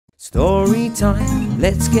Story time,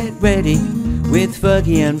 let's get ready with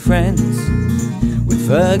Fergie and friends. With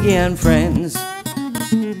Fergie and friends.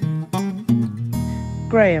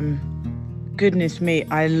 Graham, goodness me,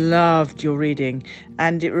 I loved your reading,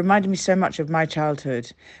 and it reminded me so much of my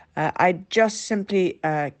childhood. I just simply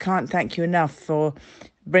can't thank you enough for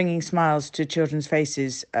bringing smiles to children's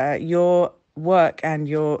faces. Your work and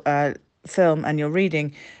your film and your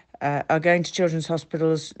reading are going to children's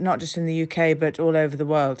hospitals, not just in the UK, but all over the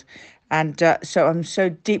world. And so I'm so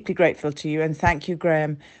deeply grateful to you. And thank you,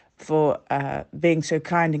 Graham, for being so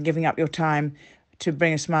kind and giving up your time to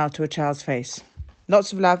bring a smile to a child's face.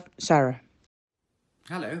 Lots of love, Sarah.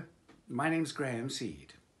 Hello, my name's Graham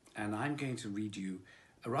Seed, and I'm going to read you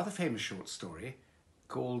a rather famous short story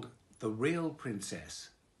called The Real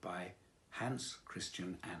Princess by Hans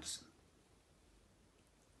Christian Andersen.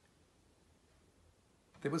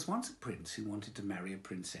 There was once a prince who wanted to marry a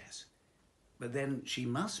princess, but then she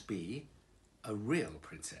must be a real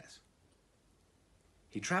princess.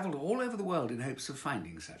 He travelled all over the world in hopes of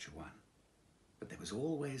finding such a one, but there was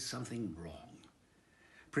always something wrong.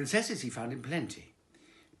 Princesses he found in plenty,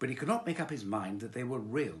 but he could not make up his mind that they were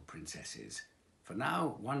real princesses, for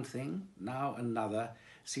now one thing, now another,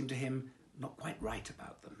 seemed to him not quite right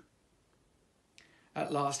about them.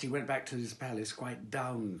 At last he went back to his palace quite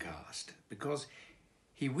downcast, because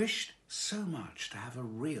he wished so much to have a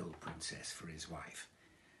real princess for his wife,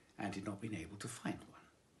 and had not been able to find one.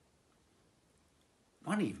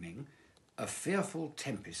 One evening, a fearful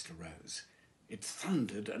tempest arose. It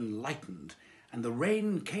thundered and lightened, and the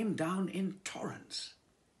rain came down in torrents.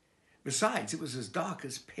 Besides, it was as dark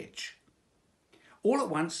as pitch. All at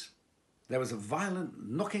once, there was a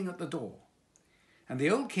violent knocking at the door, and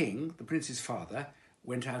the old king, the prince's father,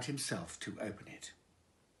 went out himself to open it.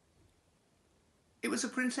 It was a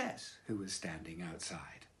princess who was standing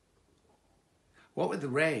outside. What with the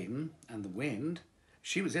rain and the wind,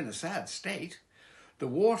 she was in a sad state. The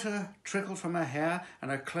water trickled from her hair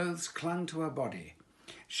and her clothes clung to her body.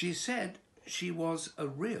 She said she was a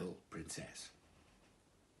real princess.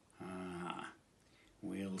 Ah,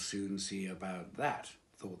 we'll soon see about that,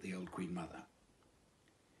 thought the old Queen Mother.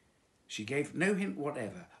 She gave no hint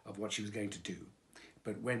whatever of what she was going to do,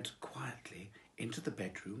 but went quietly into the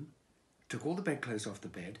bedroom, took all the bedclothes off the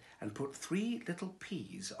bed, and put 3 little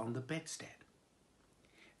peas on the bedstead.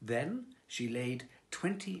 Then she laid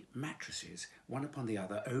 20 mattresses, one upon the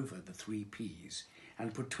other, over the 3 peas,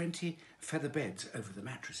 and put 20 feather beds over the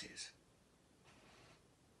mattresses.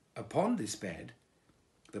 Upon this bed,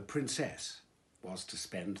 the princess was to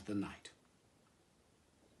spend the night.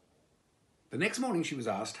 The next morning she was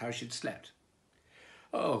asked how she'd slept.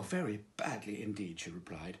 "Oh, very badly indeed," she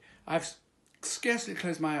replied. "I've scarcely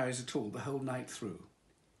closed my eyes at all the whole night through.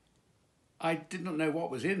 I did not know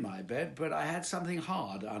what was in my bed, but I had something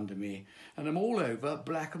hard under me, and I'm all over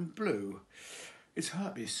black and blue. It's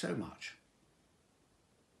hurt me so much."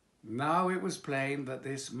 Now it was plain that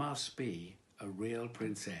this must be a real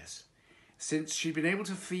princess, since she'd been able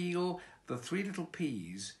to feel the 3 little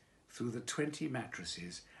peas through the 20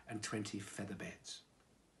 mattresses and 20 feather beds.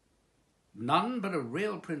 None but a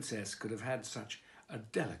real princess could have had such a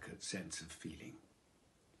delicate sense of feeling.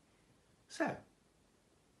 So,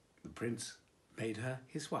 the prince made her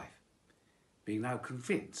his wife, being now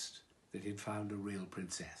convinced that he'd found a real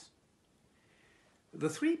princess. The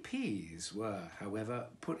 3 peas were, however,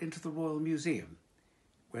 put into the Royal Museum,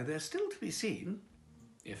 where they're still to be seen,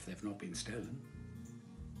 if they've not been stolen.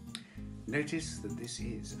 Notice that this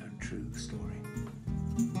is a true story.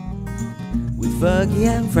 With Fergie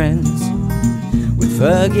and friends. With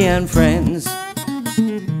Fergie and friends.